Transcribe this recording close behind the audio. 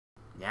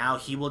Now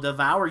he will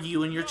devour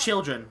you and your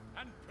children.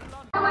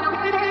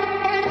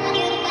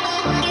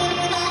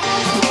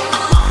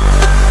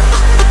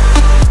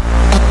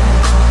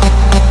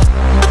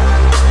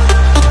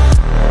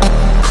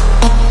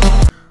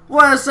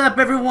 What's up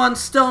everyone,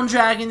 Stone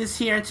Dragon is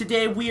here, and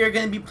today we are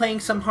going to be playing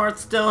some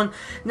Hearthstone.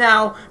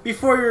 Now,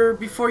 before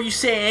you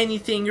say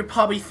anything, you're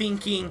probably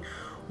thinking,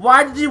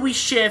 why did we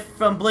shift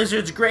from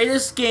Blizzard's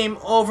greatest game,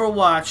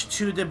 Overwatch,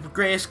 to the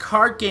greatest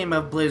card game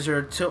of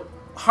Blizzard, to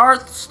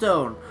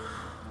Hearthstone?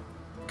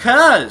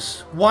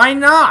 'Cause, why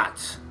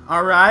not?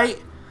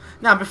 Alright?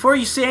 Now, before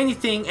you say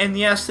anything, and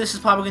yes, this is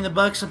probably going to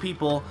bug some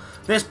people,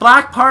 this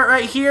black part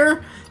right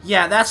here,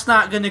 yeah, that's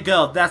not going to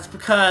go. That's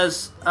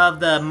because of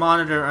the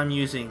monitor I'm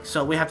using.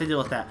 So we have to deal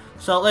with that.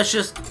 So let's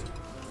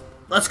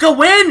go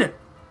win!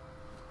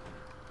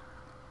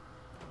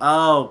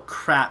 Oh,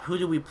 crap. Who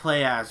do we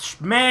play as?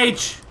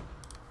 Mage!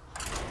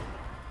 If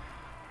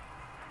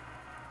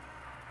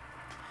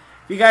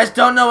you guys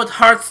don't know what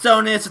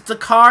Hearthstone is, it's a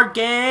card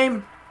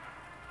game.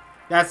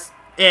 That's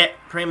it,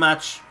 pretty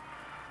much.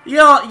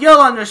 You'll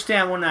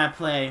understand when I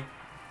play.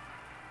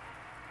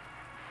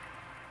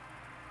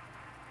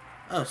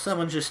 Oh,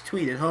 someone just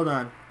tweeted. Hold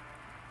on.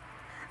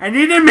 I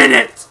need a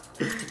minute!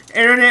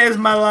 Internet is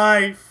my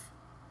life.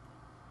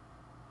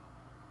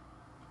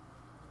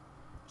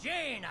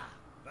 Jaina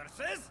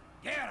versus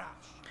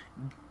Garrosh.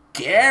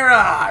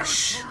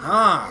 Garrosh!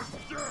 Huh.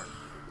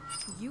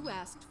 You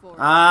asked for it.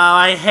 Oh,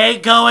 I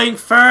hate going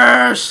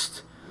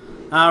first!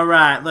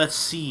 Alright, let's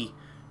see.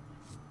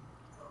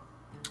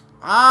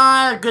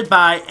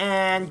 Goodbye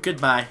and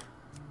goodbye.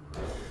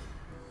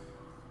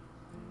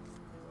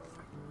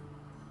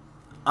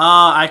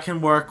 I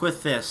can work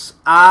with this.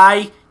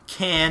 I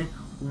can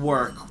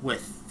work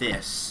with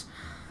this.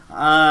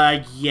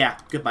 Yeah.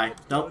 Goodbye.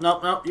 Nope.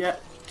 Yeah.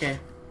 Okay.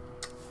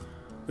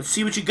 Let's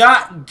see what you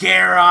got,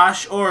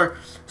 Garrosh, or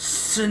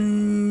Snyrix.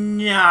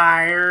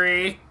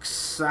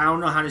 I don't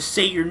know how to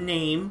say your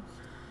name.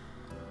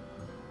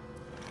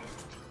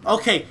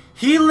 Okay,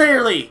 he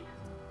literally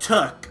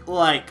took,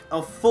 like,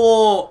 a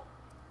full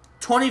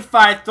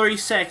 25-30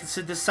 seconds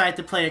to decide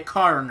to play a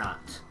card or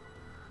not.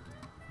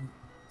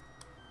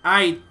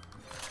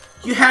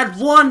 You had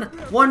one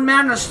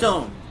mana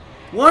stone,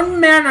 one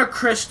mana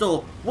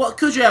crystal. What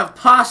could you have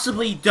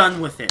possibly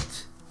done with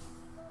it?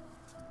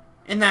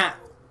 And that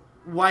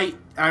white,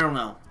 I don't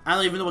know. I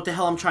don't even know what the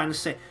hell I'm trying to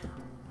say.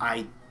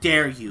 I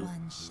dare you.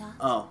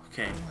 Oh,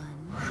 okay.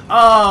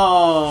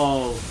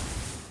 Oh,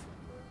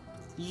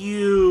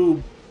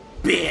 you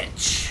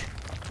bitch.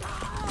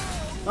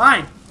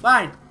 Fine.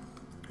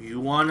 You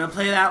wanna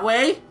play that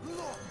way?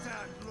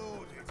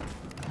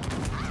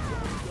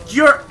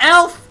 Your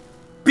elf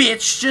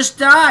bitch just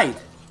died.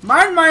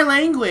 Mind my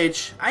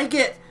language.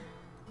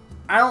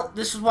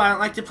 This is why I don't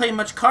like to play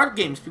much card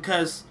games,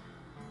 because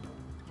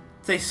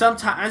this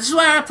is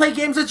why I play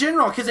games in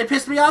general, because they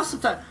piss me off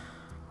sometimes.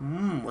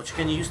 What you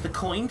gonna use the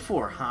coin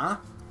for, huh?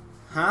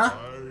 Huh?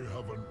 I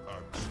have an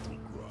axe to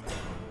grind.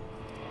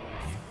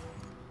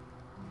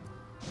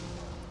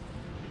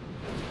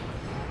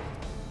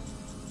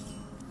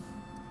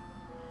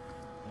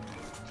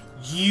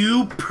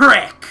 You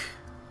prick!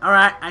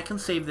 Alright, I can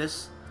save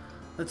this.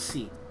 Let's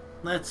see.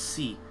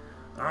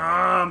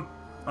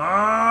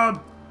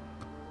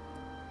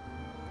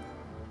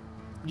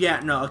 Yeah,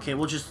 no, okay,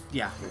 we'll just,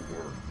 yeah.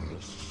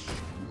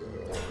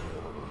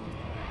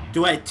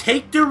 Do I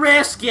take the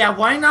risk? Yeah,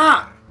 why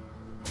not?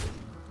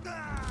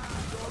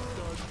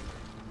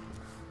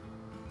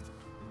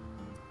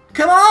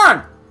 Come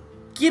on!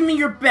 Give me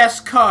your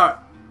best card.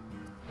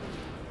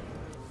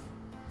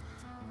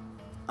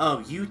 Oh,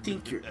 you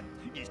think you're...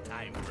 It's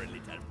time for a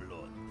little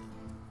blood.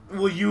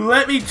 Will you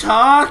let me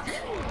talk?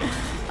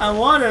 I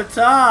want to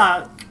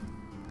talk.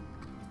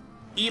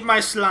 Eat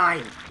my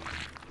slime.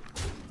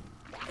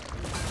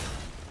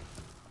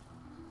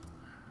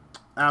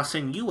 I'll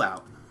send you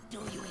out. Do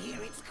you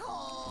hear its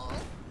call?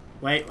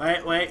 Wait.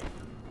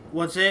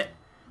 What's it?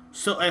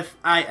 So if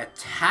I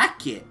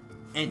attack it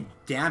and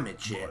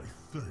damage it...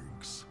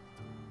 Thanks.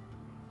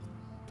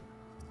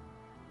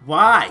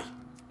 Why?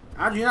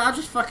 I'll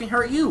just fucking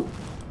hurt you.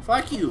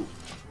 Fuck you.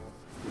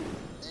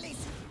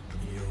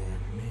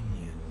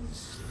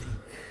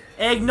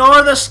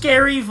 Ignore the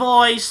scary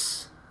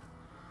voice.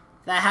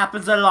 That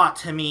happens a lot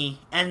to me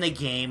and the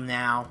game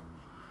now.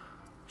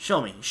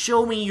 Show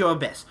me your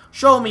best.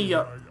 Show me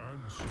your...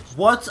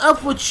 What's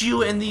up with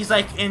you and these,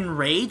 like,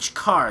 enraged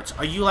cards?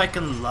 Are you, like,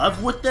 in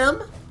love with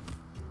them?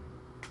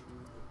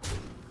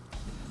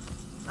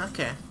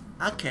 Okay.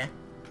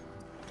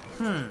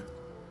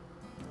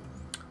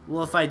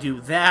 Well, if I do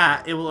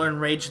that, it will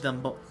enrage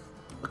them both.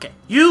 Okay,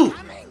 you!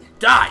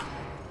 Die!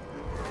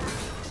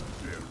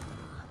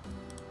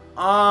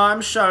 Oh,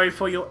 I'm sorry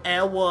for your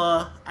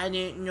error. I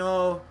didn't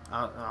know.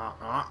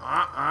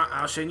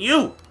 I'll send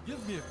you!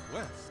 Give me a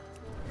quest.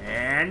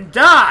 And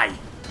die!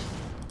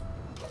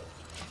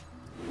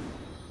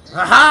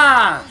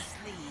 Aha!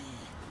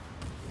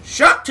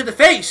 Shot to the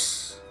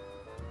face!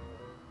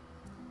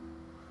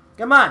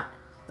 Come on,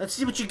 let's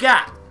see what you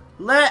got.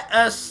 Let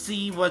us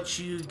see what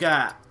you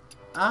got.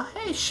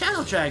 Hey,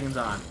 Shadow Dragon's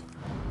on.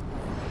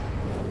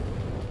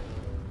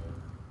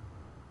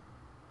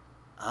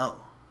 Oh.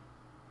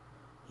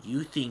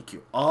 You think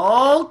you're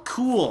all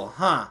cool,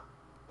 huh?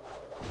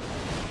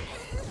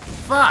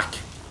 Fuck.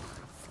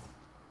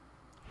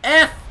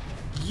 F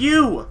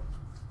you.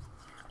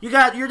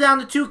 You're down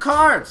to 2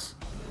 cards.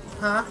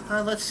 Huh?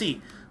 Let's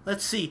see.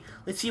 Let's see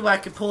what I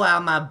can pull out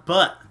of my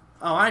butt.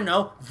 Oh, I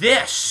know.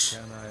 This.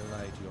 Can I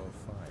light your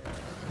fire?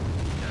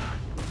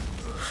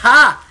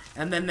 Ha!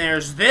 And then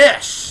there's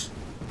this.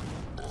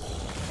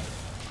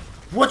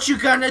 What you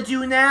gonna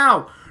do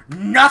now?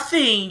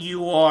 Nothing,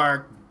 you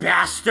are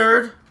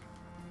bastard.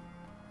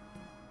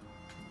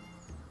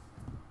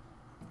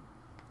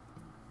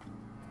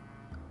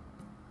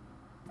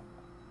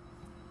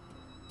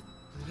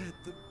 Let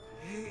the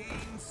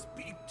pain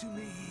speak to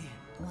me.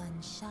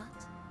 One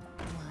shot,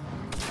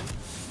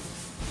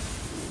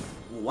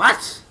 one.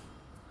 What?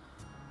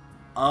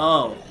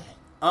 Oh.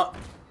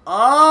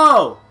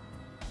 Oh!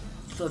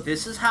 So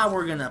this is how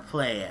we're gonna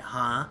play it,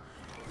 huh?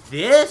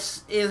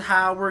 This is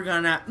how we're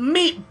gonna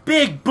meet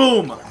Big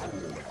Boom!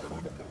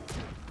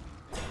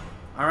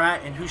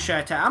 Alright, and who should I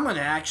attack? I'm gonna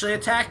actually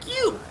attack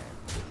you!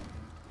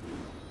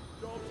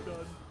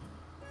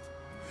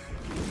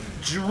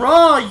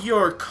 Draw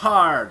your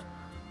card!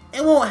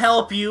 It won't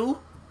help you!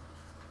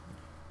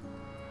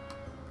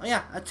 Oh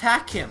yeah,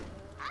 attack him.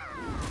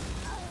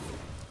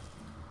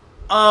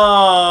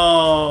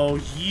 Oh,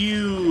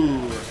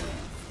 you.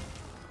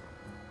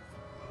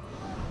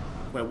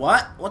 Wait,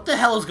 what? What the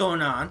hell is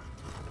going on?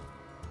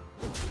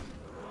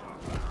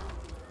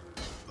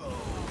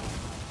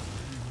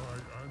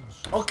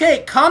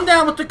 Okay, calm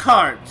down with the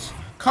cards.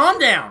 Calm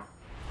down.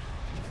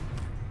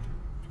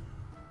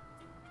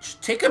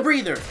 Just take a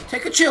breather.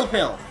 Take a chill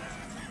pill.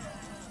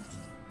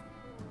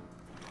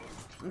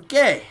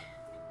 Okay.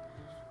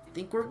 I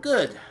think we're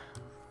good.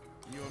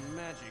 Your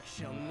magic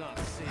shall not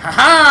save.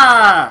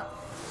 Haha!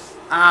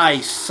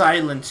 I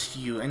silenced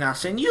you, and I'll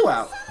send you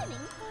out.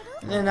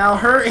 And then I'll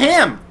hurt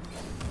him.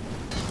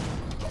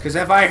 Because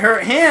if I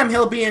hurt him,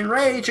 he'll be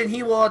enraged, and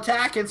he will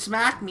attack and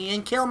smack me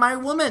and kill my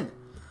woman.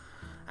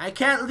 I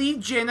can't leave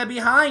Jaina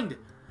behind.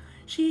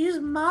 She is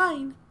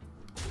mine.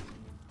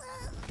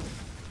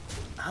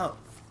 Oh.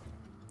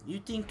 You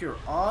think you're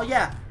all...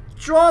 Yeah.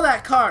 Draw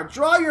that card.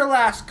 Draw your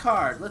last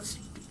card. Let's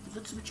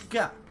see what you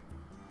got.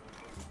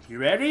 You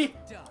ready?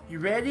 You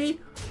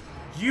ready?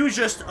 You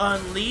just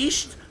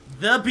unleashed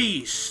the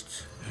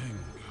beast.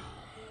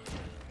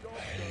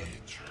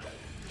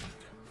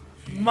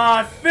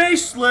 My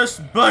faceless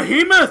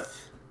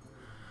behemoth.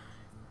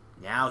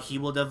 Now he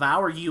will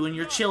devour you and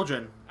your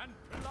children.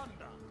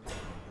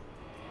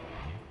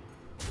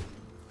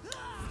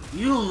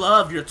 You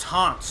love your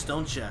taunts,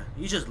 don't you?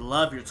 You just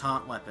love your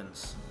taunt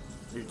weapons.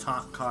 Your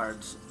taunt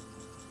cards.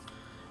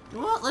 You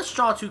know what? Let's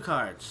draw 2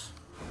 cards.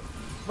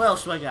 What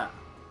else do I got?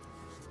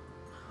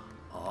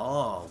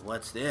 Oh,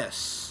 what's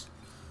this?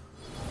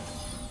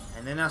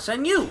 And then I'll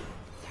send you.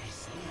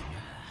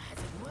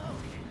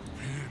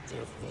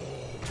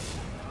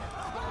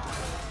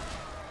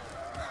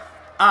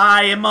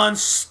 I am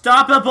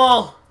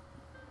unstoppable.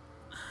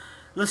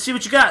 Let's see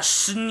what you got,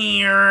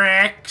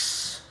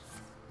 Sneerix.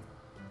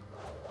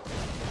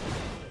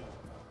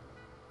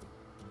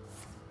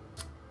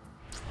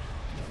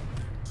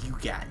 You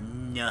got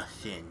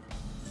nothing.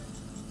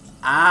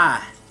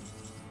 I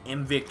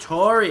am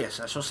victorious.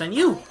 I shall send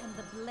you. I am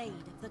the blade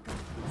of the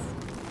gods.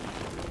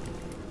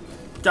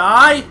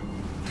 Die.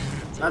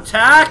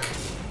 Attack.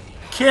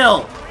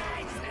 Kill.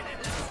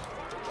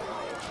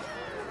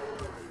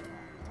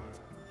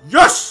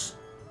 Yes!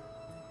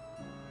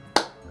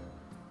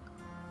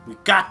 We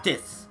got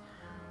this.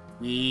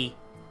 We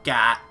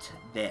got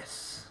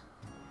this.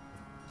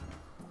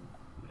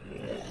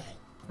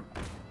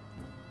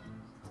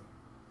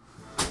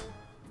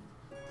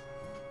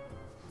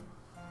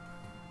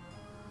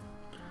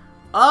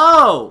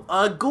 Oh,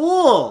 a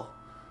ghoul.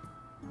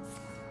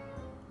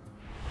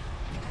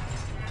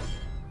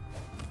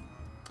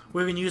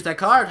 We're gonna use that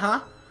card,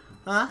 huh?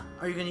 Huh?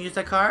 Are you gonna use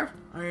that card?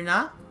 Are you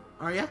not?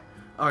 Are ya?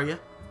 Are ya?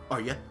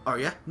 Are ya? Are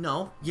ya?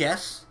 No.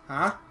 Yes.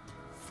 Huh?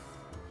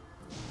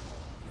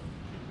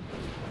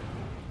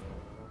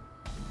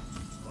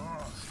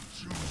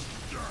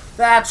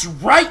 That's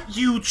right,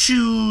 you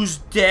choose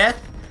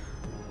death.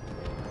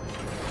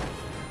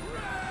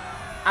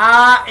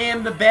 I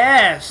am the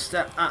best.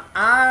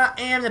 I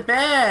am the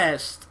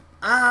best.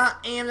 I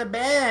am the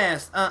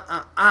best.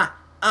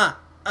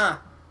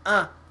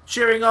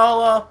 Cheering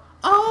all up.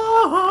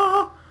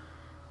 Oh.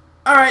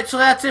 Alright, so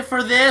that's it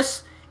for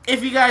this.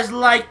 If you guys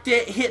liked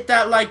it, hit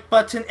that like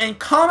button and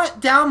comment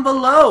down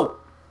below.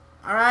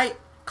 Alright?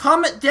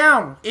 Comment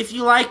down if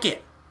you like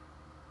it.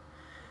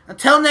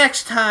 Until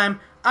next time,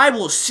 I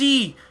will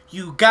see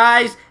you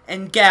guys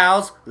and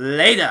gals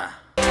later.